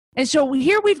And so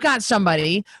here we've got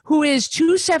somebody who is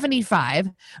 275,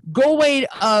 goal weight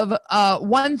of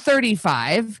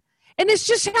 135. And this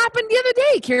just happened the other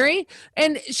day, Carrie.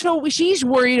 And so she's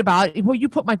worried about, well, you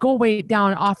put my goal weight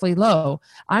down awfully low.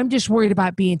 I'm just worried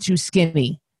about being too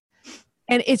skinny.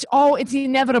 And it's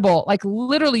inevitable. Like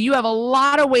literally, you have a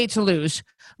lot of weight to lose.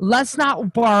 Let's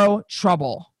not borrow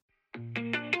trouble.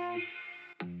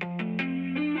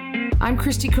 I'm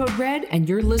Christy Code Red, and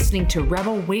you're listening to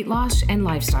Rebel Weight Loss and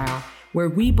Lifestyle, where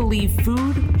we believe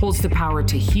food holds the power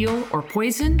to heal or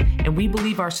poison, and we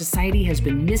believe our society has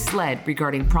been misled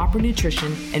regarding proper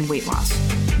nutrition and weight loss.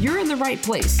 You're in the right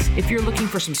place if you're looking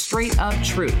for some straight up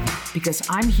truth, because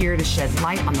I'm here to shed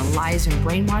light on the lies and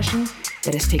brainwashing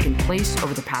that has taken place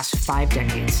over the past 5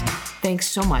 decades. Thanks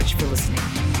so much for listening.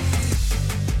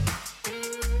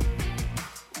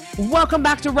 Welcome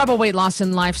back to Rebel Weight Loss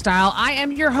and Lifestyle. I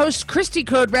am your host, Christy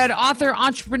Code Red, author,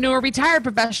 entrepreneur, retired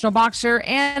professional boxer,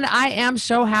 and I am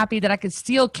so happy that I could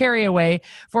steal Carrie away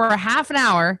for a half an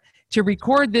hour to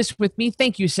record this with me.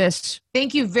 Thank you, sis.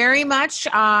 Thank you very much.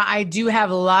 I do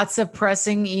have lots of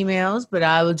pressing emails, but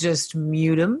I will just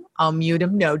mute them. I'll mute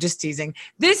them. No, just teasing.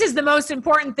 This is the most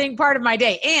important part of my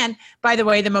day. And by the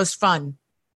way, the most fun.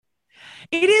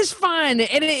 It is fun,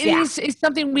 and it's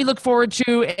something we look forward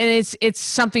to, and it's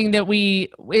something that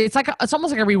it's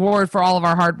almost like a reward for all of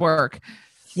our hard work.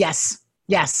 Yes.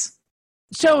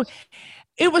 So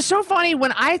it was so funny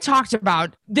when I talked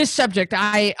about this subject.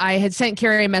 I had sent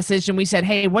Carrie a message, and we said,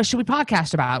 "Hey, what should we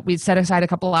podcast about?" We'd set aside a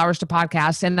couple of hours to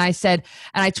podcast, and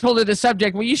I told her the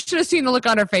subject. Well, you should have seen the look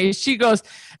on her face. She goes,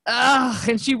 "Ugh,"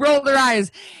 and she rolled her eyes.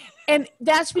 And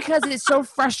that's because it's so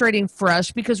frustrating for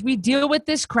us because we deal with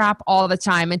this crap all the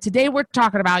time. And today we're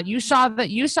talking about, you saw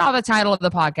the title of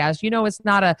the podcast. You know, it's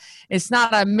not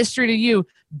a mystery to you.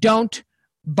 Don't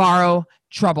borrow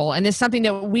trouble. And it's something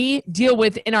that we deal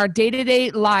with in our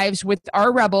day-to-day lives with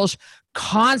our rebels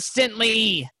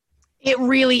constantly. It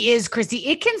really is, Christy.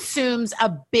 It consumes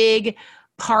a big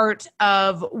part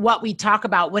of what we talk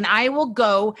about. When I will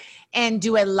go and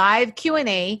do a live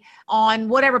Q&A on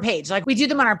whatever page, like we do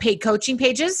them on our paid coaching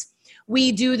pages.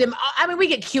 We do them. I mean, we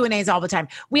get Q&As all the time.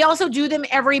 We also do them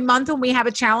every month when we have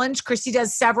a challenge. Christy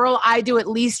does several. I do at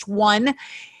least one.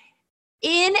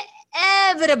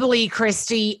 Inevitably,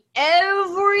 Christy,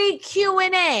 every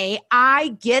Q&A, I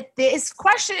get this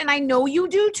question, and I know you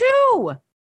do too.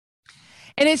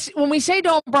 And it's when we say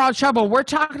don't borrow trouble, we're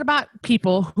talking about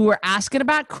people who are asking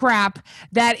about crap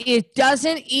that it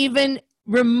doesn't even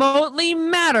remotely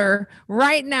matter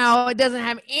right now. It doesn't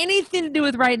have anything to do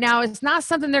with right now. It's not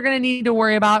something they're going to need to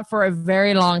worry about for a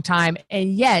very long time.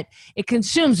 And yet it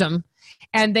consumes them.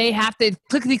 And they have to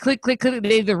click.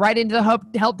 They either write into the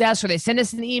help desk, or they send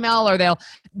us an email, or they'll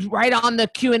write on the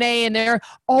Q&A, and they're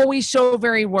always so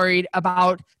very worried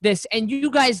about this. And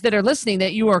you guys that are listening,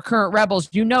 that you are current rebels,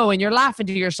 you know, and you're laughing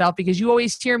to yourself because you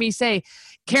always hear me say,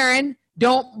 Karen,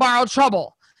 don't borrow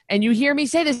trouble. And you hear me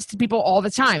say this to people all the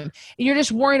time. And you're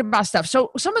just worried about stuff.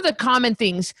 So some of the common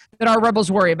things that our rebels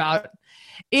worry about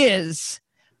is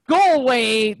goal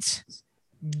weight.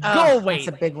 Goal weight.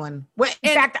 That's a big one.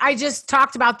 In fact, I just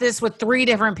talked about this with 3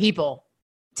 different people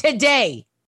today.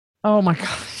 Oh my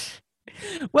gosh.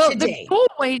 Well, the goal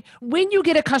weight, when you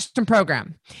get a custom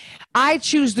program, I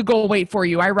choose the goal weight for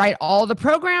you. I write all the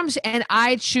programs and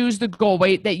I choose the goal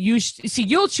weight that you see.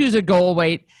 You'll choose a goal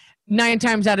weight 9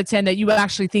 times out of 10 that you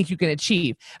actually think you can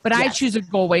achieve. But yes, I choose a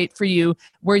goal weight for you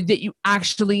that you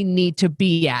actually need to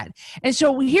be at. And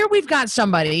so here we've got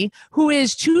somebody who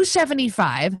is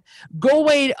 275, goal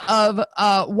weight of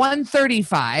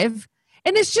 135.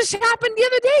 And this just happened the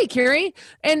other day, Carrie.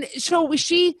 And so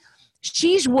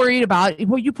she's worried about,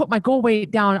 well, you put my goal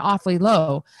weight down awfully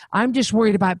low. I'm just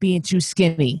worried about being too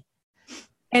skinny.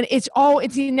 And it's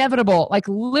inevitable. Like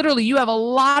literally, you have a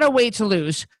lot of weight to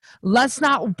lose. Let's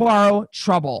not borrow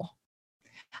trouble.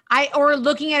 Or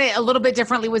looking at it a little bit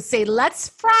differently would say, let's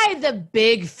fry the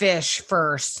big fish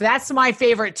first. That's my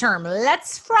favorite term.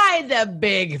 Let's fry the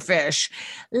big fish.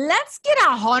 Let's get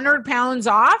 100 pounds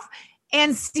off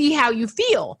and see how you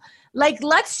feel. Like,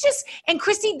 and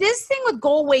Christy, this thing with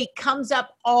goal weight comes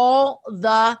up all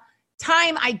the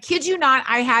time. I kid you not.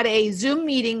 I had a Zoom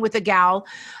meeting with a gal,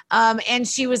 and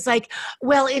she was like,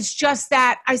 well, it's just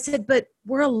that. I said, but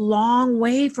we're a long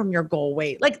way from your goal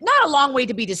weight. Like, not a long way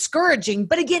to be discouraging,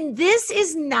 but again, this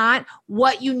is not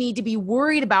what you need to be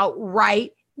worried about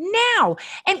right now.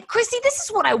 And Christy, this is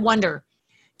what I wonder.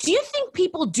 Do you think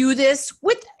people do this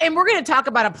and we're going to talk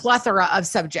about a plethora of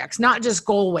subjects, not just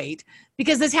goal weight,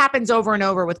 because this happens over and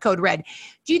over with Code Red.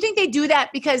 Do you think they do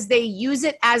that because they use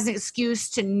it as an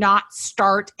excuse to not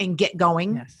start and get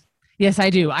going? Yes,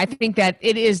 I do. I think that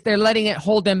they're letting it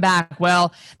hold them back.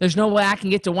 Well, there's no way I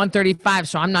can get to 135,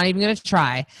 so I'm not even going to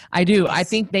try. I do. I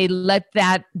think they let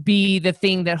that be the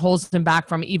thing that holds them back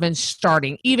from even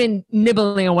starting, even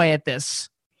nibbling away at this.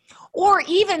 Or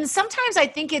even sometimes I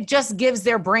think it just gives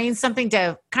their brain something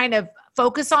to kind of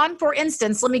focus on. For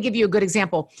instance, let me give you a good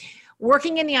example.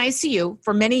 Working in the ICU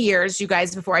for many years, you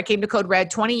guys, before I came to Code Red,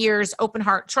 20 years, open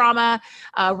heart trauma,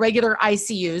 regular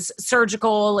ICUs,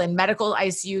 surgical and medical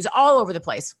ICUs all over the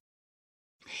place.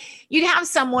 You'd have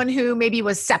someone who maybe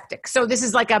was septic. So this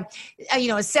is like a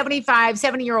 75,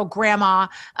 70-year-old grandma.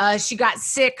 She got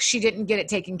sick. She didn't get it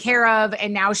taken care of.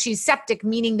 And now she's septic,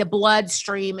 meaning the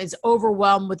bloodstream is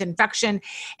overwhelmed with infection.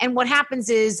 And what happens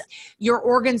is your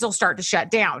organs will start to shut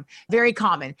down. Very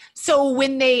common. So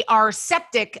when they are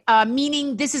septic,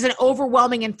 meaning this is an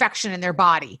overwhelming infection in their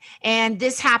body. And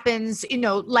this happens,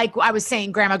 like I was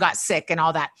saying, grandma got sick and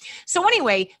all that. So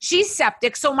anyway, she's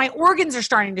septic. So my organs are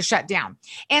starting to shut down.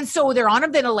 And so they're on a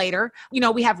ventilator.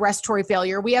 We have respiratory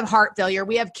failure. We have heart failure.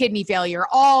 We have kidney failure,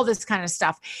 all this kind of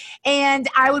stuff. And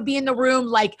I would be in the room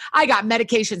like, I got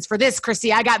medications for this,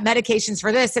 Christy. I got medications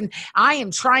for this. And I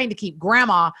am trying to keep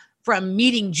grandma from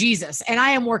meeting Jesus. And I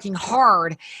am working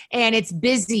hard and it's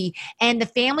busy. And the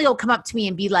family will come up to me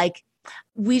and be like,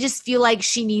 we just feel like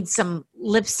she needs some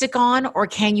lipstick on, or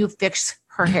can you fix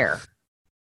her hair?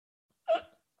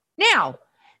 Now,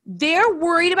 they're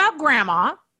worried about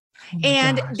grandma.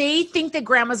 And they think that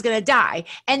grandma's going to die.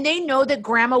 And they know that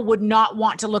grandma would not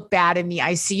want to look bad in the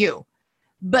ICU.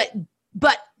 But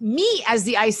me as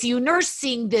the ICU nurse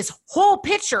seeing this whole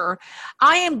picture,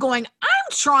 I am going, I'm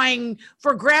trying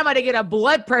for grandma to get a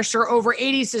blood pressure over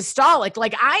 80 systolic.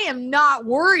 Like, I am not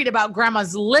worried about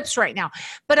grandma's lips right now,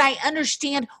 but I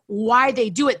understand why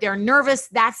they do it. They're nervous.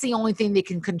 That's the only thing they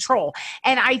can control.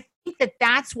 And I think that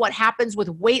that's what happens with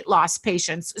weight loss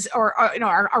patients or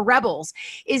our rebels,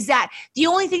 is that the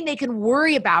only thing they can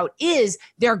worry about is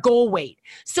their goal weight.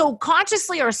 So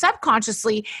consciously or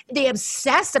subconsciously, they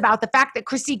obsess about the fact that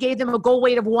Christy gave them a goal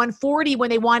weight of 140 when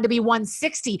they wanted to be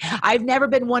 160. I've never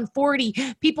been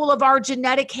 140. People of our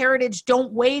genetic heritage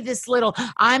don't weigh this little.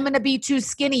 I'm going to be too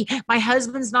skinny. My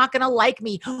husband's not going to like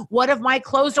me. What if my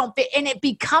clothes don't fit? And it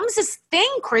becomes this thing,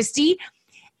 Christy,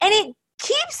 and it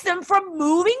keeps them from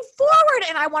moving forward.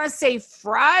 And I want to say,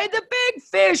 fry the big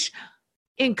fish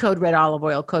in Code Red Olive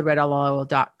Oil,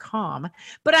 coderedoliveoil.com.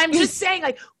 But I'm just saying,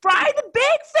 like, fry the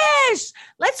big fish.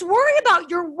 Let's worry about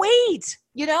your weight,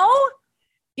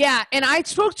 Yeah, and I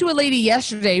spoke to a lady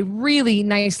yesterday, really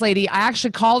nice lady. I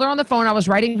actually called her on the phone. I was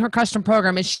writing her custom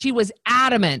program, and she was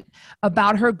adamant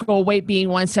about her goal weight being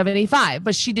 175,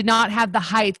 but she did not have the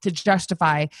height to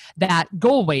justify that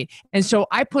goal weight. And so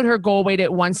I put her goal weight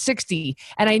at 160,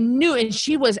 and I knew, and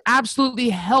she was absolutely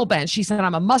hell-bent. She said,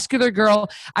 I'm a muscular girl.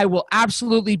 I will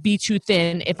absolutely be too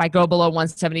thin if I go below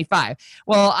 175.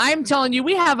 Well, I'm telling you,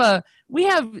 we have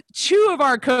two of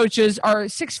our coaches are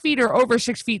 6 feet or over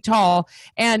 6 feet tall,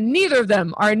 and neither of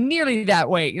them are nearly that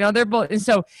weight. They're both. And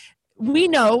so we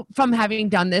know from having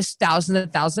done this thousands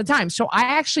and thousands of times. So I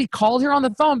actually called her on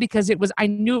the phone because I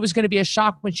knew it was going to be a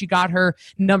shock when she got her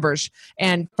numbers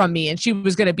and from me, and she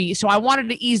was going to be, so I wanted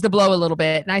to ease the blow a little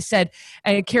bit. And I said,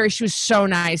 and Carrie, she was so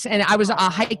nice. And I was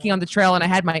hiking on the trail and I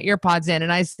had my earpods in,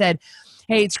 and I said,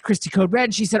 hey, it's Christy Code Red.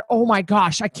 And she said, oh my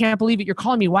gosh, I can't believe it. You're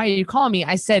calling me. Why are you calling me?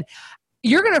 I said,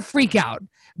 you're going to freak out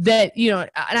that, and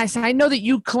I said, I know that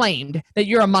you claimed that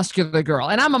you're a muscular girl,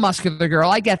 and I'm a muscular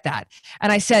girl. I get that. And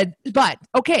I said, but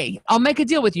okay, I'll make a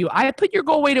deal with you. I put your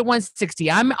goal weight at 160.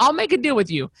 I'll make a deal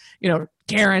with you.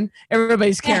 Karen,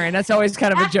 everybody's Karen. That's always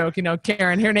kind of a joke.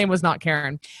 Karen, her name was not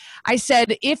Karen. I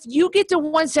said, if you get to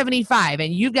 175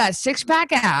 and you've got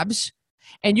 6-pack abs,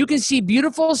 and you can see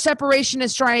beautiful separation and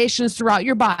striations throughout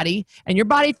your body, and your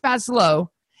body fat's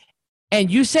low, and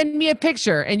you send me a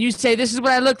picture and you say, this is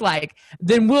what I look like,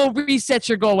 then we'll reset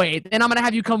your goal weight. And I'm going to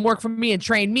have you come work for me and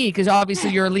train me, because obviously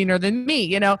you're leaner than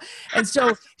me, And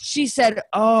so she said,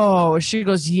 oh, she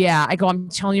goes, yeah. I go, I'm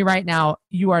telling you right now,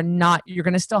 you're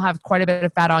going to still have quite a bit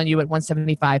of fat on you at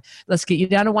 175. Let's get you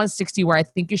down to 160, where I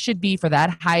think you should be for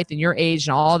that height and your age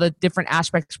and all the different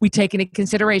aspects we take into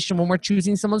consideration when we're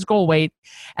choosing someone's goal weight.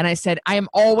 And I said, I am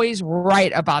always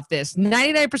right about this.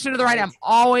 99% of the right, I'm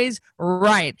always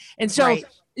right. And so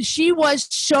she was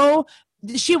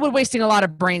wasting a lot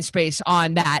of brain space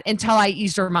on that until I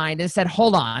eased her mind and said,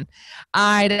 hold on,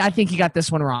 I think you got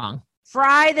this one wrong.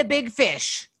 Fry the big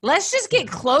fish. Let's just get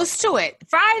close to it.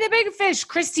 Fry the big fish.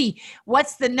 Christy,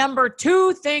 what's the number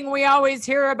 2 thing we always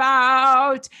hear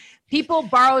about? People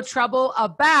borrow trouble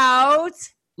about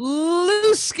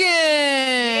loose skin.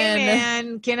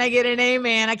 Amen. Can I get an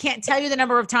amen? I can't tell you the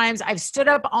number of times I've stood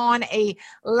up on a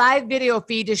live video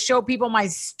feed to show people my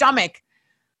stomach.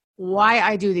 Why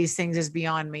I do these things is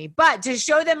beyond me. But to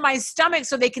show them my stomach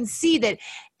so they can see that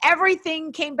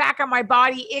everything came back on my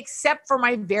body except for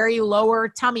my very lower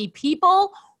tummy.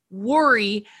 People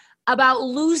worry about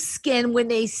loose skin when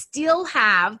they still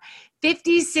have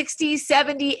 50, 60,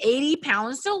 70, 80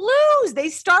 pounds to lose. They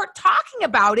start talking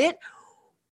about it.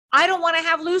 I don't want to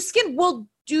have loose skin. Well,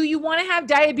 do you want to have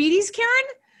diabetes, Karen?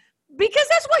 Because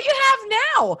that's what you have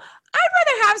now. I'd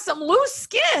rather have some loose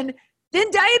skin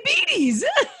than diabetes.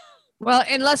 Well,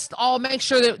 and let's all make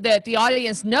sure that the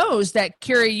audience knows that,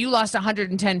 Carrie, you lost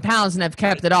 110 pounds and have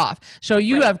kept it off. So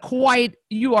you are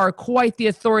quite the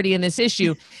authority in this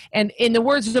issue. And in the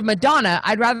words of Madonna,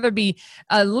 I'd rather be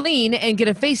lean and get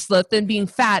a facelift than being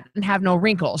fat and have no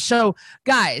wrinkles. So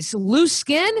guys, loose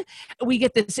skin, we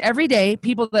get this every day.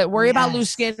 People that worry about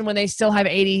loose skin when they still have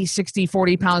 80, 60,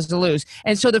 40 pounds to lose.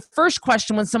 And so the first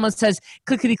question when someone says,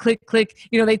 clickety click, click,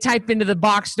 they type into the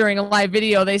box during a live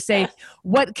video, they say,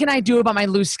 what can I do about my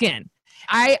loose skin?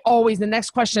 The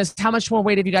next question is, how much more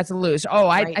weight have you got to lose? Oh,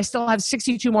 I still have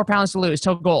 62 more pounds to lose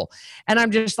till goal. And I'm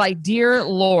just like, dear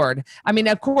Lord. I mean,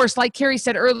 of course, like Carrie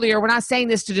said earlier, we're not saying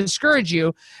this to discourage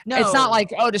you. No. It's not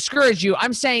like, discourage you.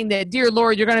 I'm saying that, dear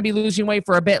Lord, you're going to be losing weight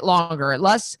for a bit longer.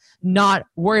 Let's not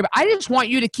worry about it. I just want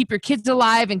you to keep your kids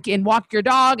alive and walk your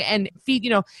dog and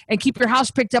feed, and keep your house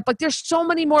picked up. Like, there's so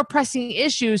many more pressing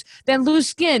issues than loose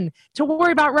skin to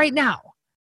worry about right now.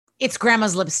 It's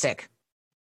grandma's lipstick.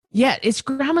 Yeah, it's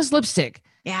grandma's lipstick.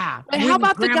 Yeah. But how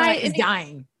about the guy is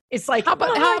dying? It's like, how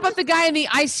about the guy in the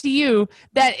ICU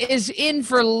that is in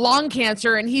for lung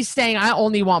cancer and he's saying, I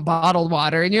only want bottled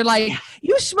water. And you're like,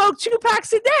 you smoke 2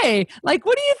 packs a day. Like,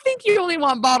 what do you think you only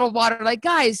want bottled water? Like,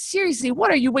 guys, seriously, what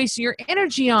are you wasting your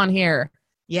energy on here?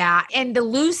 Yeah. And the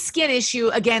loose skin issue,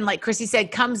 again, like Christy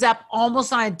said, comes up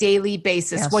almost on a daily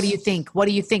basis. Yes. What do you think? What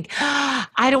do you think?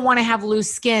 I don't want to have loose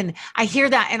skin. I hear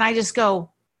that and I just go,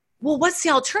 well, what's the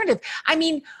alternative? I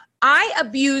mean, I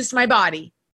abused my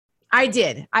body. I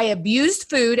did. I abused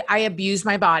food. I abused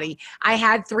my body. I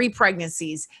had 3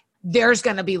 pregnancies. There's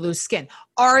going to be loose skin.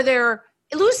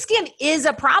 Loose skin is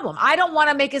a problem. I don't want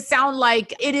to make it sound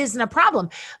like it isn't a problem,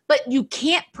 but you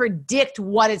can't predict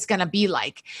what it's going to be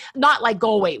like. Not like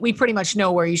goal weight. We pretty much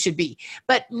know where you should be.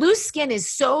 But loose skin is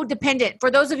so dependent.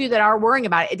 For those of you that are worrying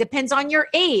about it, it depends on your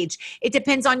age. It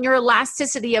depends on your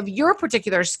elasticity of your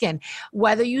particular skin,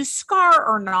 whether you scar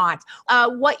or not,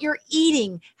 what you're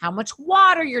eating, how much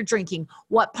water you're drinking,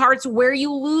 what parts where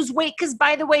you lose weight. Because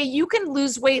by the way, you can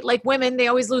lose weight like women. They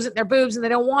always lose it in their boobs and they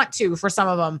don't want to for some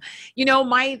of them.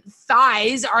 My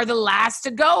thighs are the last to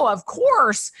go, of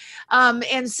course.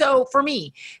 And so for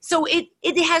me,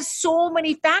 it has so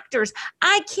many factors.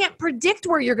 I can't predict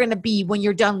where you're going to be when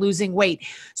you're done losing weight.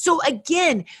 So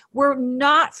again, we're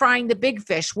not frying the big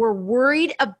fish. We're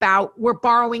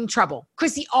borrowing trouble.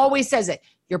 Chrissy always says it.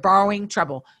 You're borrowing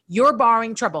trouble. You're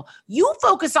borrowing trouble. You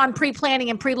focus on pre-planning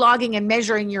and pre-logging and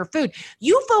measuring your food.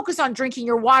 You focus on drinking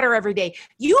your water every day.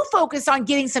 You focus on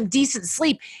getting some decent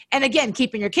sleep. And again,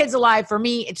 keeping your kids alive. For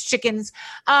me, it's chickens.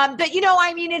 But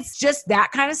it's just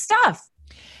that kind of stuff.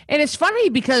 And it's funny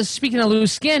because speaking of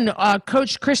loose skin,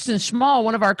 Coach Kristen Small,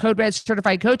 one of our Code Red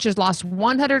certified coaches, lost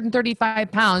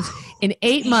 135 pounds in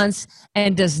 8 months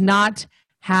and does not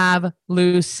have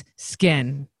loose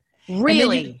skin.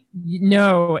 Really?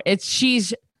 No, it's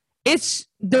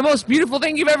the most beautiful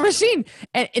thing you've ever seen.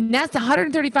 And that's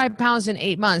 135 pounds in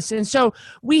 8 months. And so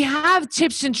we have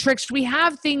tips and tricks. We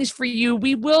have things for you.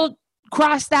 We will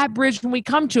cross that bridge when we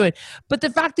come to it. But the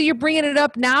fact that you're bringing it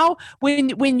up now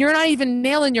when you're not even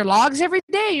nailing your logs every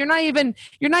day, you're not even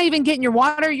getting your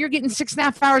water, you're getting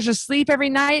 6.5 hours of sleep every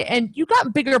night, and you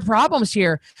got bigger problems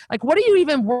here. Like, what are you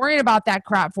even worrying about that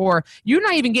crap for? You're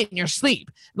not even getting your sleep.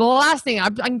 The last thing, I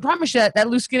can promise you that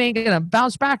loose skin ain't going to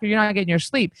bounce back if you're not getting your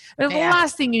sleep. That's the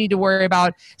last thing you need to worry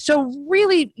about. So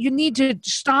really, you need to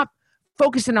stop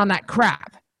focusing on that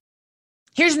crap.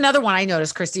 Here's another one I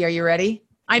noticed, Christy. Are you ready?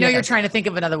 I know you're trying to think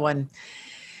of another one.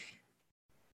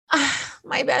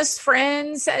 My best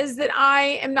friend says that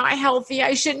I am not healthy.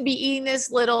 I shouldn't be eating this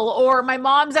little. Or my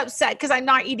mom's upset because I'm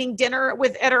not eating dinner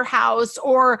at her house.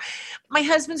 Or my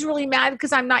husband's really mad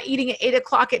because I'm not eating at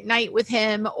 8:00 at night with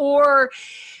him. Or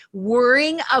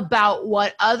worrying about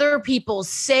what other people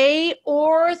say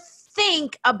or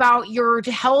think about your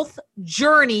health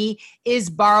journey is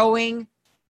borrowing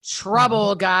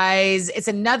trouble, guys. It's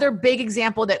another big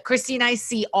example that Christy and I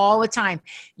see all the time.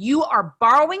 You are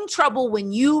borrowing trouble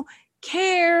when you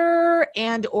care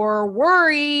and or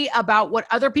worry about what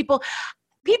other people.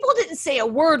 People didn't say a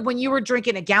word when you were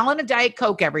drinking a gallon of Diet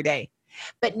Coke every day.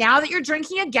 But now that you're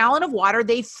drinking a gallon of water,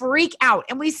 they freak out.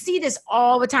 And we see this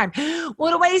all the time.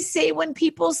 What do I say when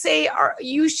people say,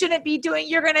 you shouldn't be doing,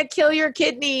 you're going to kill your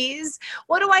kidneys?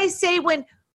 What do I say when,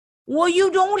 well, you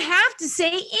don't have to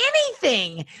say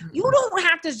anything. You don't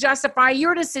have to justify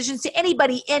your decisions to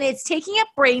anybody. And it's taking up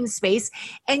brain space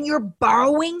and you're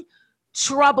borrowing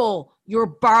trouble. You're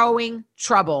borrowing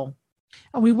trouble.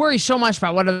 We worry so much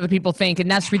about what other people think,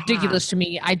 and that's ridiculous to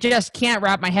me. I just can't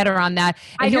wrap my head around that.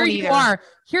 And here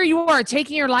you are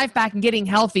taking your life back and getting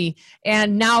healthy,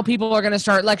 and now people are going to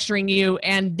start lecturing you,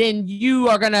 and then you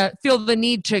are going to feel the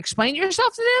need to explain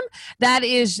yourself to them. That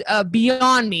is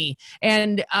beyond me.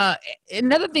 And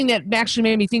another thing that actually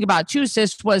made me think about too,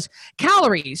 sis, was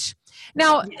calories.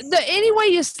 Now, any way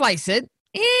you slice it,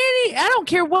 I don't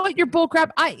care what your bull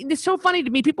crap. It's so funny to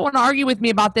me. People want to argue with me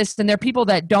about this, and they're people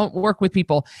that don't work with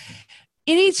people.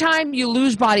 Anytime you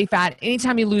lose body fat,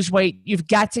 anytime you lose weight, you've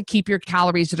got to keep your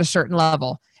calories at a certain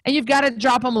level, and you've got to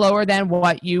drop them lower than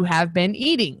what you have been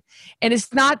eating. And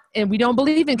it's not, and we don't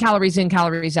believe in calories in,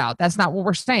 calories out. That's not what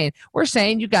we're saying. We're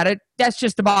saying you got to, that's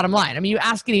just the bottom line. I mean, you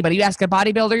ask anybody, you ask a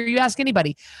bodybuilder, you ask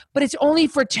anybody, but it's only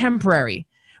for temporary.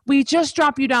 We just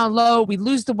drop you down low, we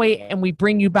lose the weight, and we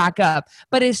bring you back up.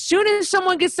 But as soon as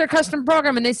someone gets their custom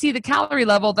program and they see the calorie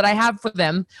level that I have for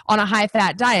them on a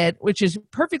high-fat diet, which is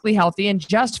perfectly healthy and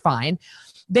just fine,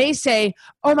 they say,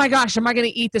 oh my gosh, am I going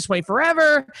to eat this way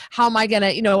forever? How am I going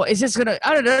to, is this going to,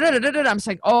 I'm just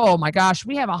like, oh my gosh,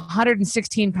 we have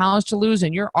 116 pounds to lose,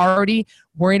 and you're already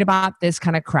worried about this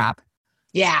kind of crap.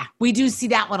 Yeah, we do see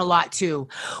that one a lot too.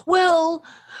 Well,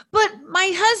 but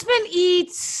my husband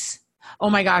eats... Oh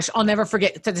my gosh, I'll never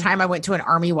forget the time I went to an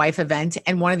Army wife event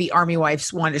and one of the Army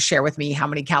wives wanted to share with me how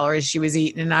many calories she was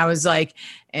eating. And I was like,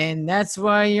 and that's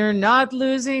why you're not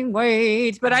losing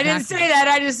weight. But I didn't say that.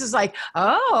 I just was like,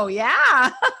 oh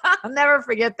yeah, I'll never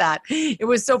forget that. It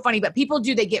was so funny. But people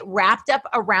do, they get wrapped up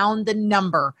around the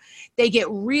number. They get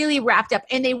really wrapped up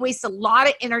and they waste a lot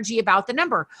of energy about the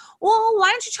number. Well,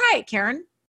 why don't you try it, Karen?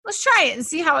 Let's try it and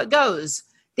see how it goes.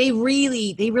 They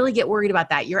really get worried about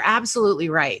that. You're absolutely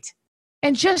right.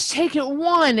 And just take it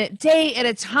one day at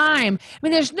a time. I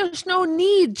mean, there's no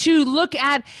need to look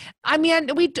at,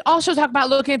 we also talk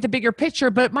about looking at the bigger picture,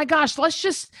 but my gosh, let's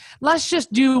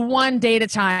just do one day at a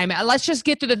time. Let's just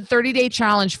get through the 30-day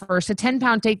challenge first, a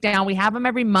 10-pound takedown. We have them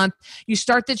every month. You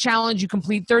start the challenge, you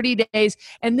complete 30 days,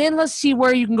 and then let's see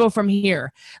where you can go from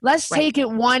here. Let's take it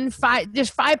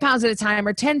just 5 pounds at a time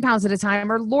or 10 pounds at a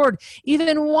time, or Lord,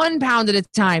 even 1 pound at a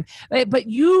time. But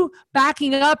you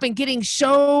backing up and getting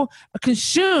so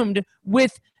consumed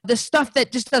with the stuff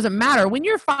that just doesn't matter. When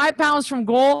you're 5 pounds from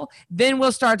goal, then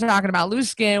we'll start talking about loose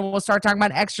skin. We'll start talking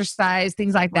about exercise,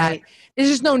 things like that. Right. There's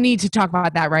just no need to talk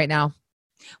about that right now.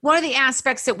 One of the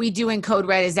aspects that we do in Code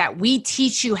Red is that we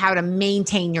teach you how to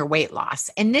maintain your weight loss.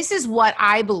 And this is what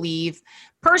I believe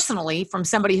personally, from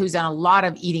somebody who's done a lot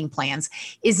of eating plans,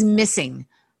 is missing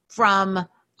from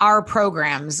our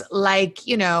programs. Like,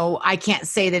 I can't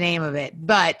say the name of it,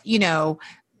 but,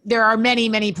 there are many,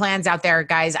 many plans out there,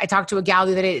 guys. I talked to a gal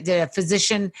that did a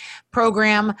physician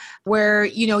program where,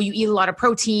 you eat a lot of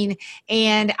protein.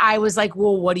 And I was like,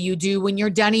 well, what do you do when you're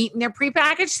done eating their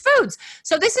prepackaged foods?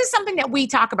 So this is something that we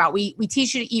talk about. We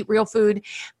teach you to eat real food,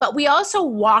 but we also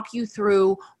walk you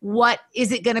through what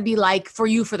is it going to be like for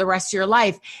you for the rest of your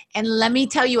life. And let me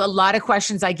tell you a lot of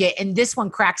questions I get. And this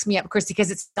one cracks me up, Christy, because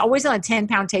it's always on a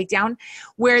 10-pound takedown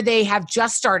where they have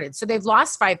just started. So they've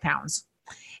lost 5 pounds.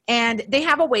 And they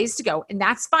have a ways to go, and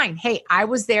that's fine. Hey, I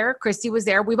was there. Christy was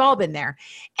there. We've all been there.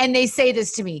 And they say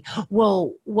this to me,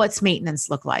 well, what's maintenance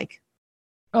look like?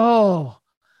 Oh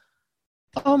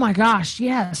my gosh.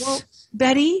 Yes. Well,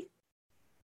 Betty,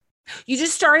 you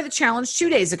just started the challenge 2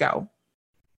 days ago.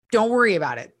 Don't worry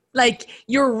about it. Like,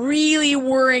 you're really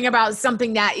worrying about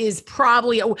something that is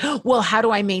probably, well, how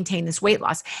do I maintain this weight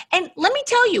loss? And let me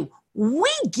tell you,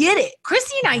 we get it.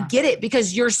 Christy and I get it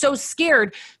because you're so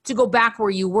scared to go back where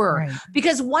you were. Right.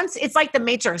 Because once it's like the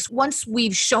Matrix, once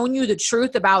we've shown you the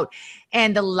truth about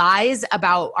and the lies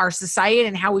about our society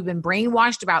and how we've been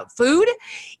brainwashed about food,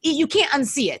 you can't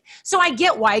unsee it. So I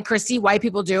get why, Christy, why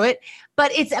people do it.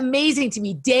 But it's amazing to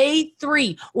me. Day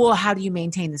 3, well, how do you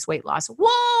maintain this weight loss?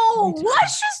 Whoa,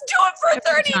 let's just do it for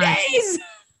 30 days.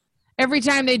 Every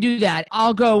time they do that,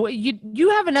 I'll go, you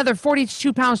have another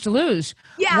 42 pounds to lose.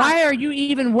 Yeah. Why are you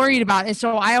even worried about it?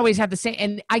 So I always have the same,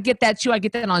 and I get that too. I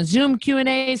get that on Zoom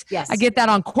Q&As. Yes. I get that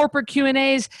on corporate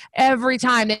Q&As. Every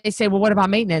time they say, well, what about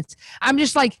maintenance? I'm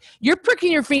just like, you're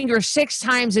pricking your finger 6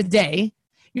 times a day.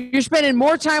 You're spending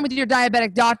more time with your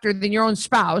diabetic doctor than your own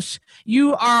spouse.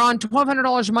 You are on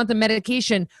 $1,200 a month of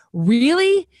medication.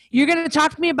 Really? You're going to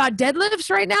talk to me about deadlifts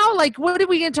right now? Like, what are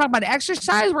we going to talk about?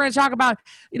 Exercise? We're going to talk about,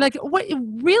 like, what?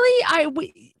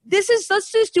 Really?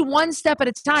 Let's just do one step at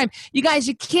a time. You guys,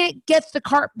 you can't get the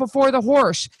cart before the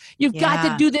horse. You've got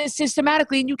to do this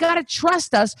systematically, and you've got to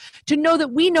trust us to know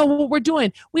that we know what we're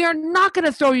doing. We are not going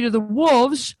to throw you to the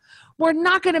wolves. We're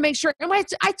not going to make sure. And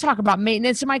I talk about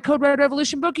maintenance in my Code Red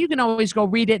Revolution book. You can always go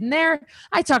read it in there.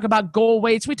 I talk about goal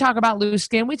weights. We talk about loose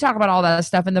skin. We talk about all that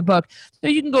stuff in the book. So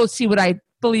you can go see what I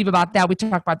believe about that. We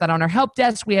talk about that on our help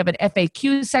desk. We have an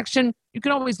FAQ section. You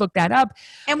can always look that up.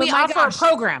 And we offer a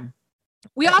program.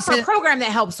 We offer a program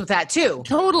that helps with that too.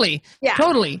 Totally. Yeah.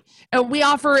 Totally. We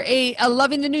offer a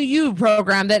Loving the New You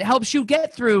program that helps you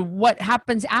get through what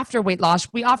happens after weight loss.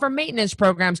 We offer maintenance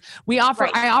programs.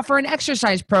 I offer an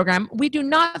exercise program. We do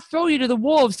not throw you to the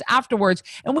wolves afterwards.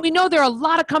 And we know there are a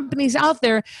lot of companies out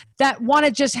there that want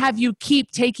to just have you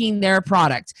keep taking their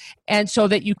product. And so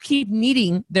that you keep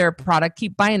needing their product,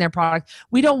 keep buying their product.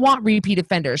 We don't want repeat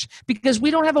offenders because we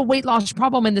don't have a weight loss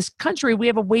problem in this country. We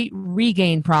have a weight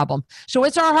regain problem. So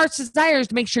it's our heart's desires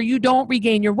to make sure you don't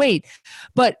regain your weight.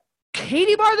 But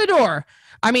Katie bar the door.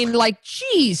 I mean, like,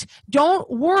 geez, don't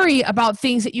worry about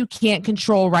things that you can't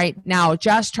control right now.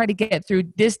 Just try to get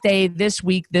through this day, this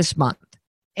week, this month.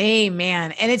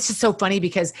 Amen. And it's just so funny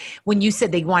because when you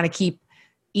said they want to keep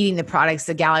eating the products,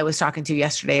 the gal I was talking to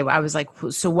yesterday, I was like,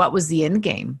 so what was the end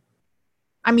game?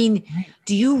 I mean,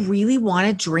 do you really want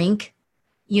to drink,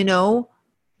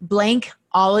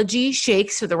 Blankology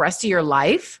shakes for the rest of your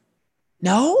life?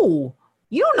 No,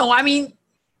 you don't know. I mean,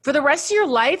 for the rest of your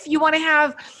life, you want to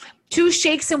have 2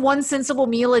 shakes and 1 sensible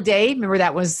meal a day. Remember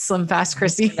that was Slim Fast,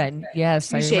 Christy? Yes,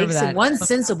 2 shakes and 1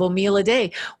 sensible meal a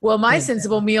day. Well, my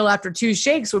sensible meal after 2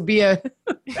 shakes would be a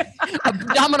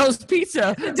Domino's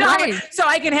pizza. Right. So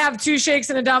I can have 2 shakes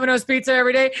and a Domino's pizza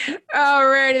every day.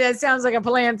 Alrighty, that sounds like a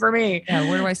plan for me. Yeah,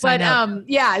 where do I sign up?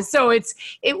 So it's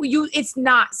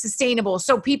not sustainable.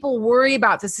 So people worry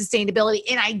about the sustainability,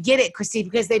 and I get it, Christy,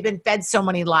 because they've been fed so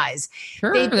many lies.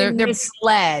 Sure, they've been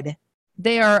misled.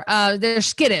 They're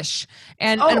skittish,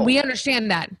 and we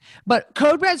understand that. But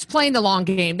Code Red's playing the long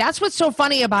game. That's what's so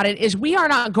funny about it is we are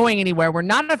not going anywhere. We're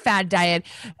not a fad diet.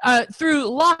 Through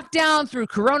lockdown, through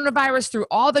coronavirus, through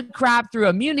all the crap, through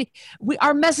immunity,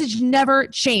 our message never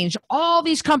changed. All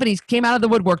these companies came out of the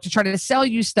woodwork to try to sell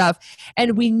you stuff,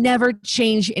 and we never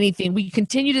change anything. We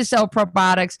continue to sell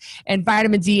probiotics and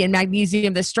vitamin D and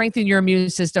magnesium that strengthen your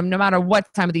immune system no matter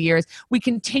what time of the year is. We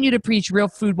continue to preach real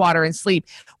food, water, and sleep.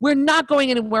 We're not going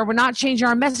anywhere. We're not changing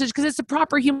our message because it's a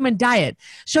proper human diet.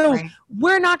 So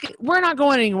we're not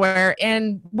going anywhere,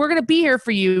 and we're going to be here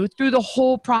for you through the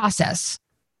whole process.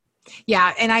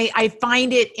 Yeah. And I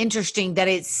find it interesting that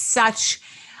it's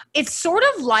sort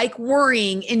of like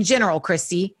worrying in general,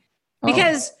 Christy,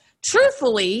 because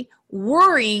truthfully,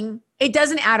 worrying, it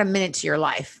doesn't add a minute to your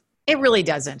life. It really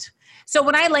doesn't. So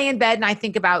when I lay in bed and I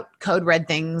think about Code Red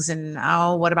things and,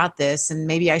 what about this? And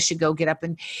maybe I should go get up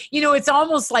and, it's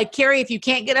almost like, Carrie, if you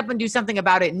can't get up and do something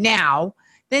about it now,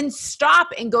 then stop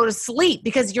and go to sleep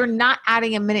because you're not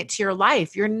adding a minute to your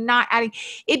life.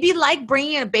 It'd be like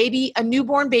bringing a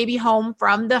newborn baby home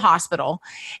from the hospital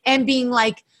and being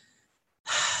like,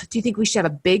 do you think we should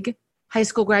have a big high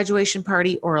school graduation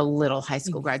party or a little high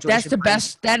school graduation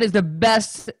party? That is the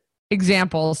best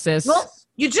example, sis. Well,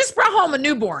 you just brought home a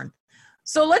newborn.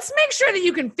 So let's make sure that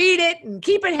you can feed it and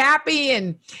keep it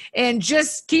happy and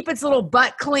just keep its little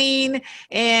butt clean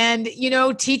and,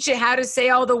 teach it how to say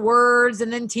all the words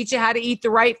and then teach it how to eat the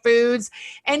right foods.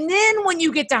 And then when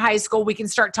you get to high school, we can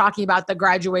start talking about the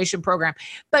graduation program.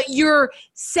 But you're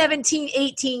 17,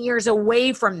 18 years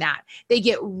away from that. They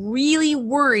get really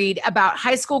worried about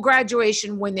high school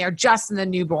graduation when they're just in the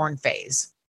newborn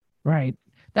phase. Right.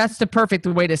 That's the perfect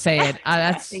way to say it.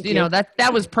 That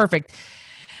was perfect.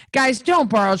 Guys, don't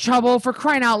borrow trouble, for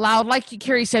crying out loud. Like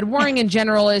Carrie said, worrying in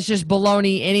general is just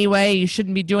baloney anyway. You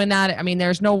shouldn't be doing that. I mean,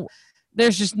 there's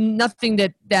just nothing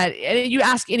that you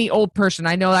ask any old person.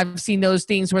 I know I've seen those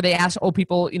things where they ask old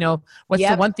people, what's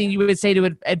the one thing you would say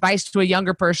to advice to a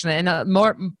younger person? And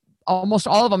almost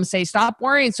all of them say, stop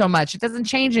worrying so much. It doesn't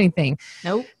change anything.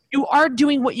 Nope. You are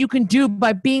doing what you can do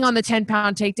by being on the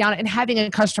 10-pound takedown and having a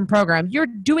custom program. You're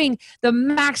doing the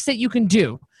max that you can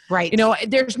do. Right.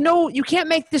 You can't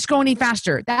make this go any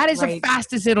faster. That is as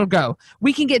fast as it'll go.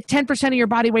 We can get 10% of your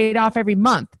body weight off every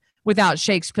month without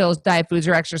shakes, pills, diet foods,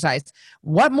 or exercise.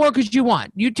 What more could you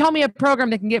want? You tell me a program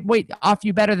that can get weight off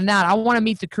you better than that. I want to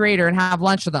meet the creator and have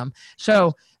lunch with them.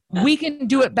 So we can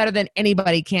do it better than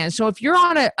anybody can. So if you're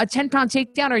on a 10-pound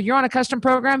takedown or you're on a custom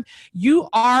program, you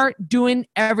are doing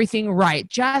everything right.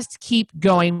 Just keep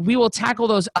going. We will tackle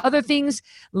those other things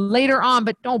later on,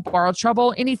 but don't borrow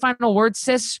trouble. Any final words,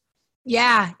 sis?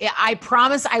 Yeah, I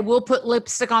promise I will put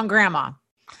lipstick on grandma.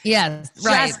 Yes,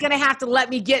 right. Just going to have to let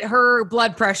me get her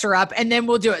blood pressure up and then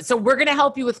we'll do it. So we're going to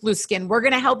help you with loose skin. We're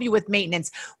going to help you with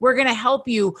maintenance. We're going to help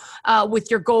you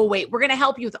with your goal weight. We're going to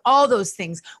help you with all those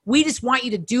things. We just want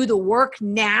you to do the work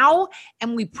now.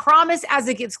 And we promise as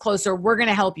it gets closer, we're going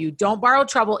to help you. Don't borrow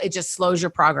trouble. It just slows your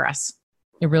progress.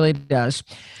 It really does.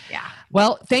 Yeah.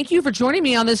 Well, thank you for joining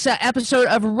me on this episode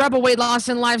of Rebel Weight Loss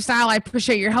and Lifestyle. I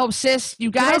appreciate your help, sis. You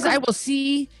guys, I will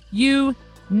see you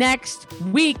next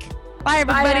week. Bye,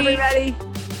 everybody. Bye, everybody.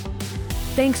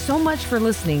 Thanks so much for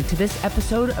listening to this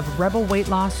episode of Rebel Weight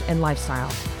Loss and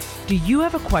Lifestyle. Do you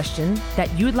have a question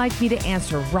that you'd like me to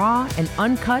answer raw and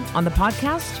uncut on the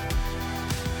podcast?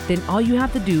 Then all you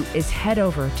have to do is head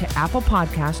over to Apple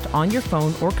Podcast on your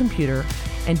phone or computer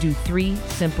and do 3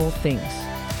 simple things.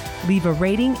 Leave a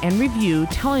rating and review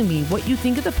telling me what you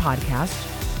think of the podcast.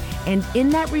 And in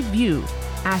that review,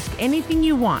 ask anything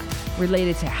you want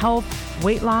related to health,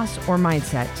 weight loss, or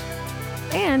mindset.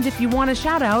 And if you want a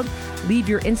shout out, leave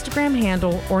your Instagram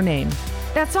handle or name.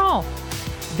 That's all.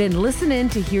 Then listen in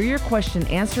to hear your question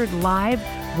answered live,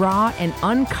 raw, and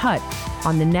uncut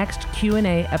on the next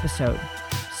Q&A episode.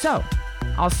 So,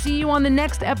 I'll see you on the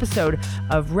next episode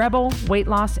of Rebel Weight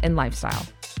Loss and Lifestyle.